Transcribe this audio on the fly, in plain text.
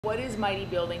What is Mighty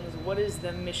Buildings? What is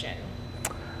the mission?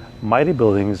 Mighty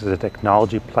Buildings is a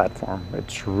technology platform.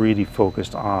 It's really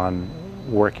focused on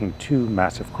working two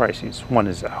massive crises. One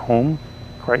is a home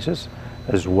crisis,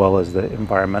 as well as the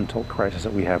environmental crisis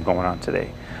that we have going on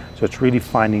today. So it's really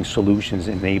finding solutions,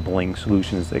 enabling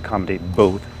solutions that accommodate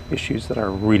both issues that are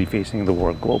really facing the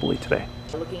world globally today.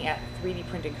 Looking at 3D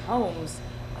printing homes,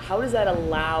 how does that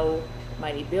allow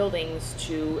Mighty Buildings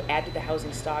to add to the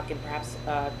housing stock in perhaps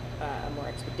a more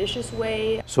expeditious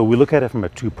way? So we look at it from a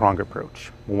two-pronged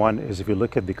approach. One is if you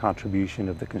look at the contribution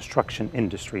of the construction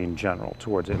industry in general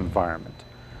towards the environment,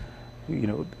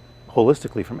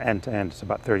 holistically from end to end, it's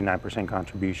about 39%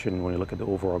 contribution when you look at the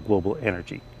overall global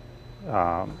energy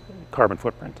carbon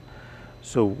footprint.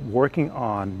 So working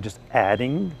on just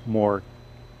adding more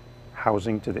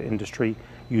housing to the industry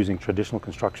using traditional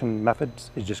construction methods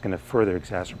is just going to further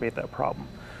exacerbate that problem.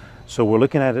 So we're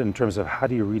looking at it in terms of how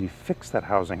do you really fix that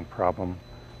housing problem,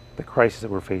 the crisis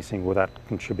that we're facing, without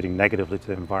contributing negatively to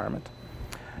the environment.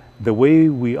 The way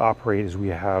we operate is we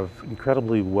have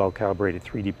incredibly well-calibrated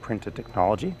 3D printed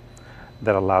technology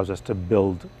that allows us to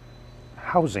build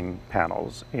housing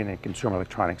panels in a consumer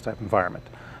electronics type environment.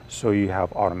 So you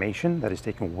have automation that is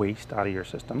taking waste out of your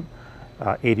system.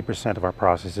 80% of our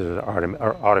processes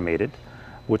are automated,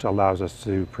 which allows us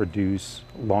to produce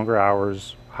longer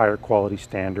hours, higher quality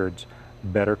standards,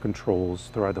 better controls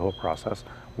throughout the whole process,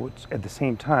 which at the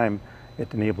same time,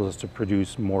 it enables us to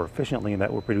produce more efficiently in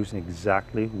that we're producing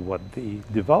exactly what the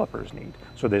developers need.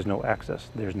 So there's no excess,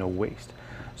 there's no waste.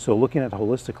 So looking at it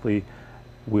holistically,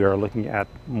 we are looking at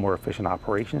more efficient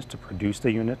operations to produce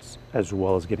the units, as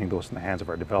well as getting those in the hands of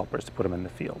our developers to put them in the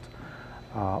field.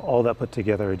 All that put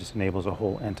together, it just enables a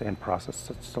whole end-to-end process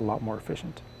that's a lot more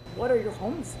efficient. What are your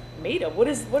homes made of? What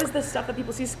is the stuff that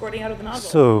people see squirting out of the nozzle?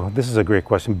 So this is a great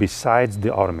question. Besides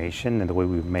the automation and the way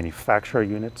we manufacture our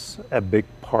units, a big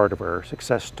part of our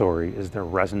success story is the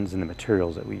resins and the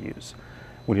materials that we use.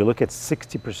 When you look at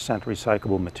 60%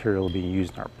 recyclable material being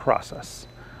used in our process,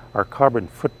 our carbon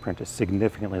footprint is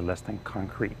significantly less than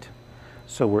concrete.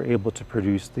 So we're able to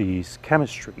produce these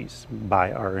chemistries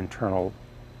by our internal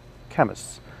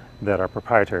chemists that are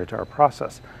proprietary to our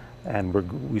process. And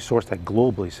we source that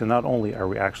globally. So not only are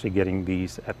we actually getting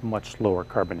these at much lower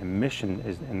carbon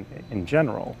emission in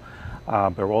general,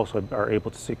 but we also are able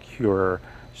to secure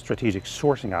strategic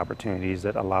sourcing opportunities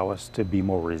that allow us to be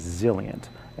more resilient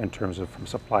in terms of from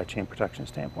supply chain protection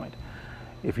standpoint.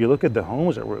 If you look at the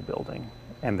homes that we're building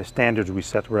and the standards we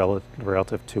set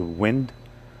relative to wind,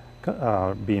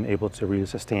 being able to really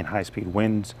sustain high-speed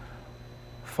winds,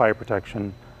 fire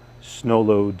protection, snow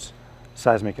loads,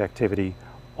 seismic activity,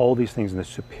 all these things, and the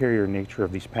superior nature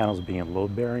of these panels being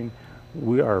load-bearing,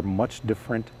 we are much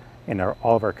different in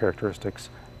all of our characteristics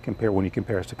when you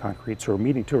compare us to concrete. So we're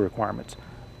meeting two requirements.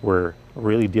 We're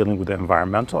really dealing with the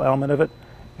environmental element of it,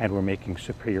 and we're making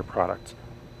superior products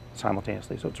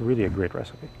simultaneously. So it's really a great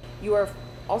recipe. You are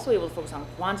also able to focus on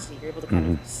quantity. You're able to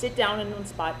kind of sit down in one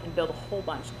spot and build a whole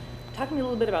bunch. Talk to me a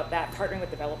little bit about that, partnering with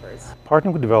developers.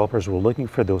 Partnering with developers, we're looking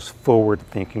for those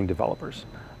forward-thinking developers,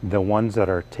 the ones that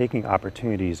are taking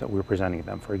opportunities that we're presenting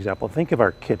them. For example, think of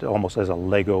our kit almost as a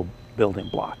Lego building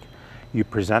block. You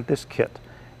present this kit.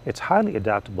 It's highly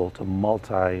adaptable to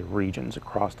multi-regions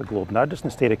across the globe, not just in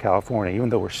the state of California, even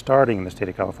though we're starting in the state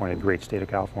of California, the great state of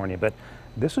California, but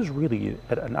this is really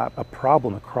a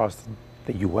problem across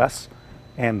the US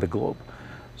and the globe.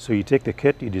 So you take the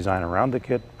kit, you design around the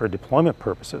kit for deployment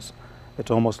purposes. It's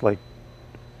almost like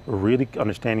really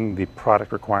understanding the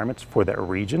product requirements for that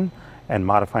region and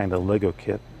modifying the Lego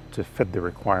kit to fit the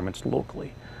requirements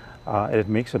locally. It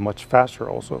makes it much faster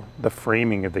also. The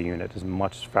framing of the unit is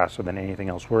much faster than anything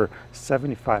else. We're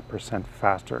 75%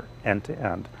 faster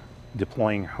end-to-end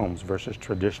deploying homes versus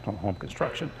traditional home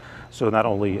construction. So not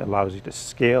only allows you to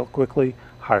scale quickly,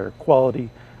 higher quality,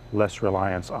 less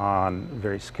reliance on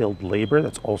very skilled labor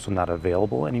that's also not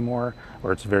available anymore,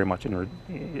 or it's very much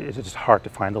it's just hard to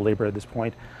find the labor at this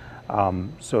point.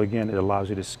 So again, it allows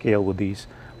you to scale with these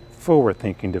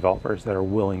forward-thinking developers that are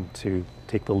willing to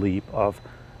take the leap of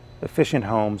efficient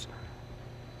homes,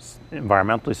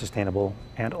 environmentally sustainable,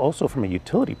 and also from a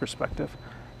utility perspective.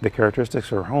 The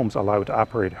characteristics of our homes allow you to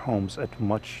operate homes at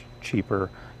much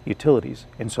cheaper utilities.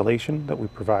 Insulation that we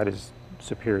provide is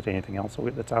superior to anything else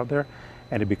that's out there,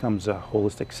 and it becomes a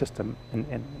holistic system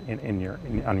on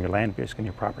your land base and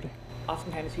your property.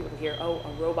 Oftentimes people hear, oh,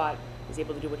 a robot is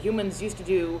able to do what humans used to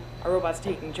do, a robot's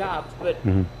taking jobs, but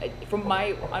from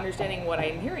my understanding, what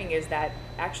I'm hearing is that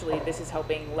actually this is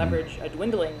helping leverage a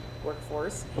dwindling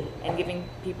workforce and giving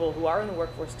people who are in the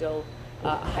workforce still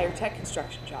higher tech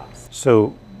construction jobs.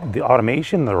 So the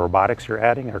automation, the robotics you're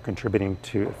adding are contributing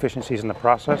to efficiencies in the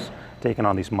process, taking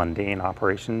on these mundane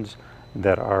operations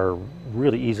that are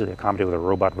really easily accommodated with a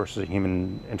robot versus a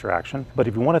human interaction. But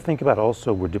if you want to think about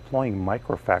also, we're deploying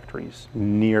microfactories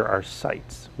near our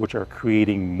sites, which are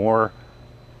creating more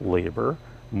labor,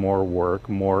 more work,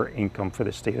 more income for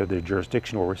the state or the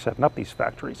jurisdiction where we're setting up these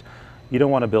factories. You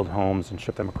don't want to build homes and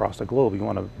ship them across the globe. You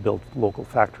want to build local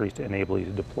factories to enable you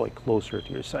to deploy closer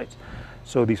to your sites.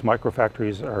 So these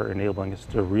microfactories are enabling us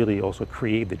to really also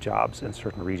create the jobs in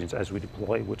certain regions as we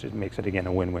deploy, which makes it, again,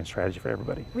 a win-win strategy for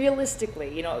everybody.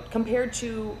 Realistically, compared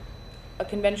to a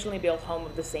conventionally built home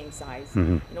of the same size,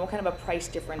 what kind of a price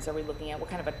difference are we looking at? What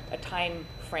kind of a time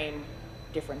frame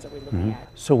difference are we looking at?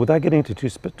 So without getting into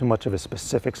too much of the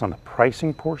specifics on the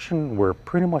pricing portion, we're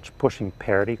pretty much pushing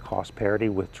parity, cost parity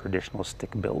with traditional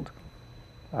stick build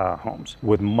homes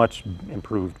with much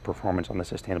improved performance on the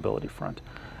sustainability front.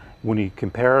 When you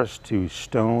compare us to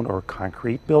stone or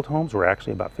concrete built homes, we're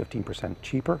actually about 15%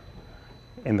 cheaper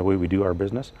in the way we do our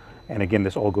business. And again,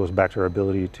 this all goes back to our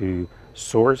ability to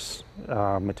source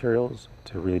materials,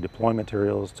 to really deploy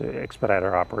materials, to expedite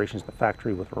our operations in the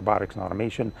factory with robotics and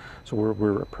automation. So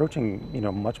we're approaching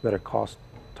much better cost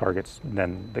targets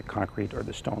than the concrete or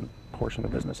the stone portion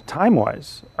of the business.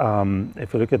 Time-wise,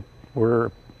 if you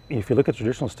look at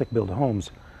traditional stick-built homes,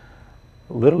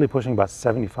 literally pushing about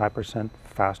 75%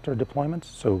 faster deployments.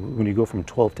 So when you go from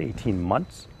 12 to 18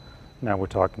 months, now we're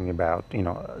talking about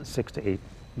 6 to 8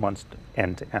 months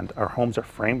end to end. Our homes are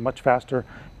framed much faster.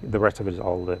 The rest of it is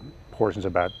all the portions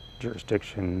about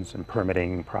jurisdictions and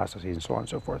permitting processes and so on and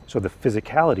so forth. So the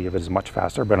physicality of it is much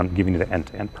faster, but I'm giving you the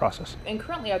end-to-end process. And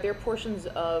currently, are there portions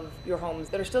of your homes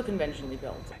that are still conventionally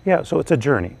built? Yeah, so it's a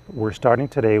journey. We're starting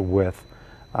today with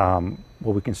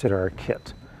what we consider our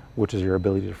kit, which is your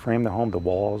ability to frame the home, the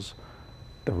walls,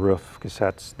 the roof,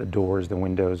 cassettes, the doors, the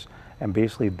windows, and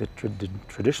basically the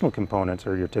traditional components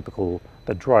are your typical,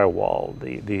 the drywall,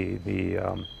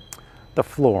 the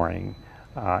flooring,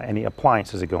 any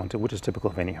appliances that go into, which is typical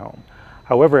of any home.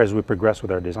 However, as we progress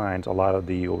with our designs, a lot of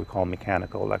the what we call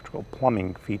mechanical, electrical,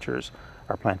 plumbing features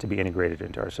are planned to be integrated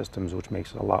into our systems, which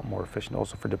makes it a lot more efficient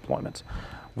also for deployments.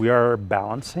 We are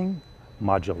balancing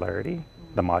modularity,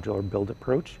 the modular build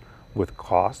approach, with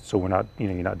cost. So we're not,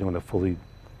 you're not doing the fully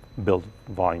build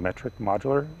volumetric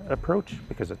modular approach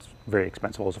because it's very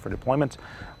expensive also for deployments.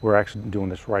 We're actually doing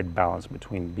this right balance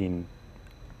between being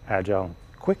agile,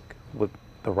 quick with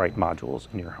the right modules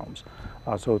in your homes.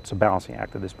 So it's a balancing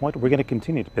act at this point. We're going to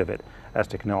continue to pivot as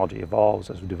technology evolves,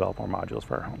 as we develop more modules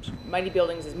for our homes. Mighty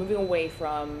Buildings is moving away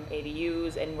from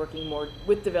ADUs and working more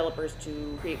with developers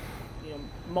to create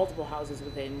multiple houses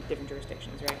within different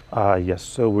jurisdictions, right? Yes,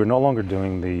 so we're no longer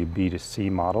doing the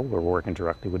B2C model where we're working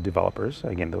directly with developers.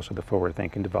 Again, those are the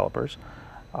forward-thinking developers.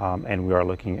 And we are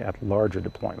looking at larger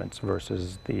deployments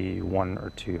versus the 1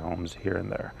 or 2 homes here and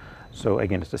there. So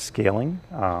again, it's a scaling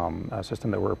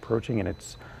system that we're approaching, and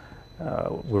it's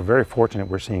we're very fortunate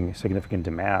we're seeing significant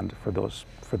demand for those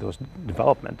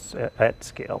developments at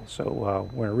scale. So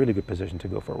we're in a really good position to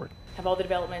go forward. Have all the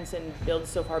developments and builds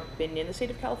so far been in the state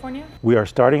of California? We are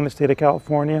starting in the state of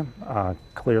California.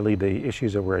 Clearly the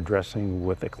issues that we're addressing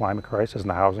with the climate crisis and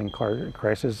the housing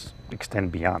crisis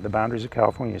extend beyond the boundaries of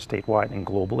California, statewide and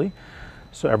globally.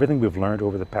 So everything we've learned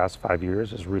over the past 5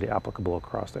 years is really applicable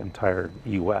across the entire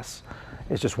U.S.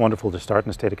 It's just wonderful to start in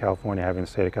the state of California, having the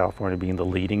state of California being the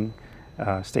leading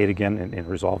state again in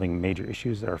resolving major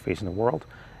issues that are facing the world.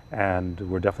 And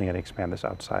we're definitely going to expand this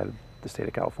outside the state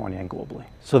of California and globally.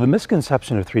 So the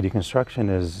misconception of 3D construction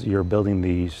is you're building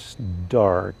these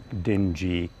dark,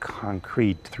 dingy,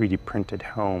 concrete 3D printed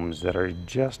homes that are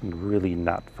just really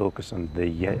not focused on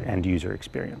the end user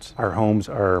experience. Our homes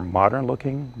are modern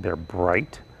looking, they're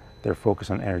bright, they're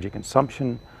focused on energy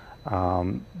consumption,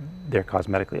 they're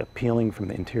cosmetically appealing from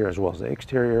the interior as well as the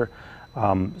exterior.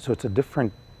 So it's a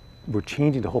different, we're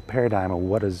changing the whole paradigm of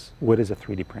what is a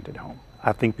 3D printed home.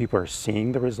 I think people are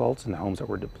seeing the results in the homes that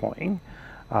we're deploying.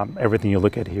 Everything you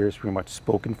look at here is pretty much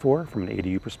spoken for from an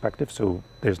ADU perspective, so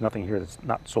there's nothing here that's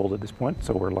not sold at this point,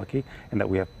 so we're lucky in that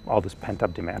we have all this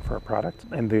pent-up demand for our product.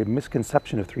 And the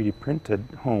misconception of 3D printed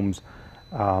homes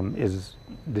is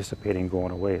dissipating,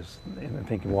 going away, and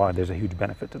thinking, wow, there's a huge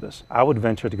benefit to this. I would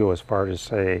venture to go as far as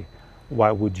say, why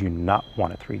would you not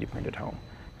want a 3D printed home?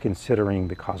 Considering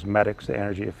the cosmetics, the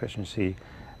energy efficiency,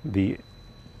 the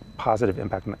positive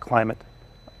impact on the climate,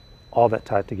 all that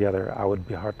tied together, I would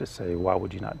be hard to say, why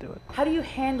would you not do it? How do you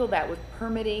handle that with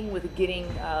permitting, with getting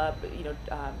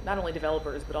not only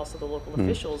developers, but also the local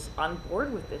officials on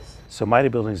board with this? So Mighty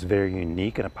Building is very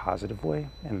unique in a positive way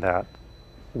in that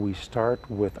we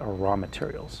start with our raw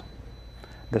materials.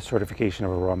 the certification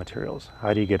of our raw materials.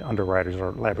 How do you get underwriters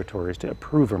or laboratories to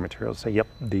approve our materials? Say, yep,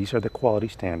 these are the quality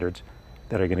standards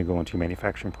that are going to go into your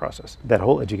manufacturing process. That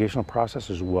whole educational process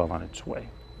is well on its way.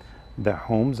 The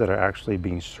homes that are actually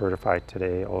being certified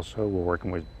today also, we're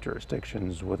working with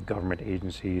jurisdictions, with government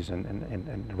agencies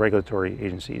and regulatory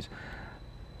agencies.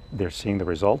 They're seeing the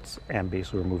results, and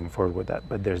basically we're moving forward with that.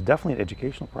 But there's definitely an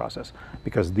educational process,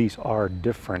 because these are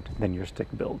different than your stick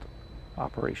build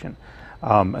operation.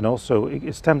 And also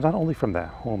it stems not only from the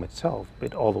home itself,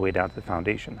 but all the way down to the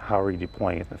foundation. How are you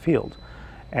deploying it in the field?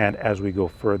 And as we go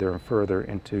further and further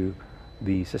into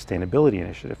the sustainability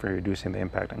initiative for reducing the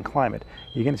impact on climate,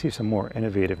 you're going to see some more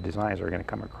innovative designs that are going to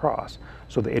come across.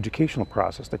 So the educational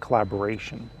process, the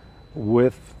collaboration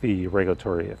with the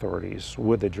regulatory authorities,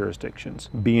 with the jurisdictions,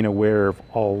 being aware of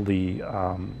all the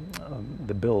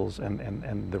bills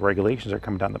and the regulations that are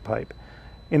coming down the pipe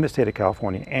in the state of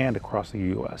California and across the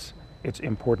U.S. It's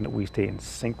important that we stay in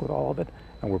sync with all of it,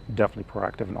 and we're definitely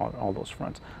proactive in all those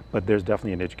fronts. But there's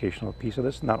definitely an educational piece of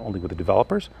this, not only with the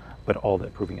developers, but all the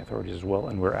approving authorities as well,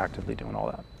 and we're actively doing all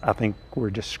that. I think we're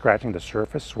just scratching the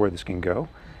surface where this can go,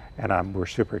 and we're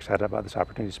super excited about this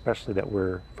opportunity, especially that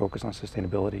we're focused on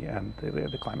sustainability and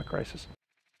the climate crisis.